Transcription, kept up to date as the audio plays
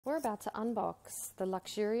We're about to unbox the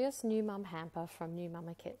luxurious New Mum hamper from New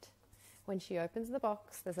Mama Kit. When she opens the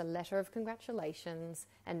box, there's a letter of congratulations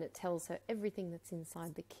and it tells her everything that's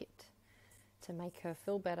inside the kit to make her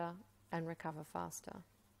feel better and recover faster.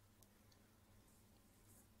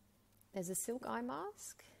 There's a silk eye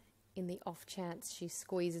mask in the off chance she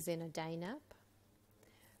squeezes in a day nap.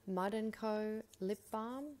 Mud & Co. lip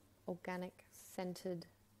balm, organic scented,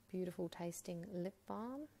 beautiful tasting lip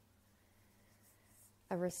balm.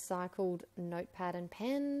 A recycled notepad and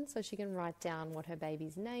pen so she can write down what her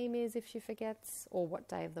baby's name is if she forgets or what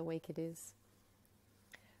day of the week it is.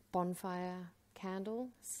 Bonfire candle,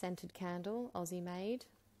 scented candle, Aussie made,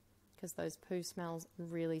 because those poo smells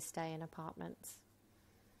really stay in apartments.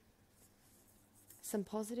 Some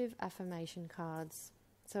positive affirmation cards.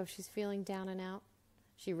 So if she's feeling down and out,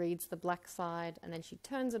 she reads the black side and then she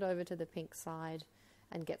turns it over to the pink side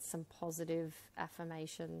and gets some positive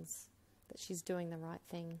affirmations that she's doing the right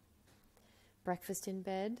thing. Breakfast in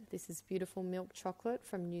bed. This is beautiful milk chocolate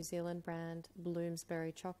from New Zealand brand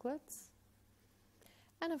Bloomsbury Chocolates.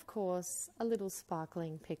 And of course, a little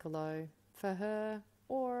sparkling piccolo for her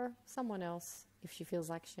or someone else if she feels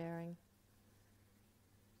like sharing.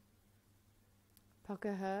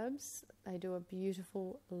 Poker Herbs. They do a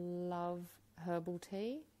beautiful love herbal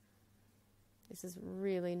tea. This is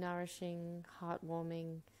really nourishing,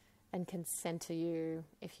 heartwarming, and can center you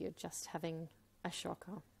if you're just having a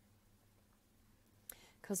shocker.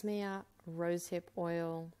 Cosmea rosehip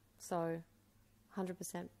oil, so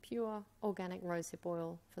 100% pure organic rosehip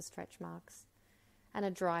oil for stretch marks, and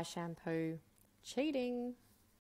a dry shampoo. Cheating!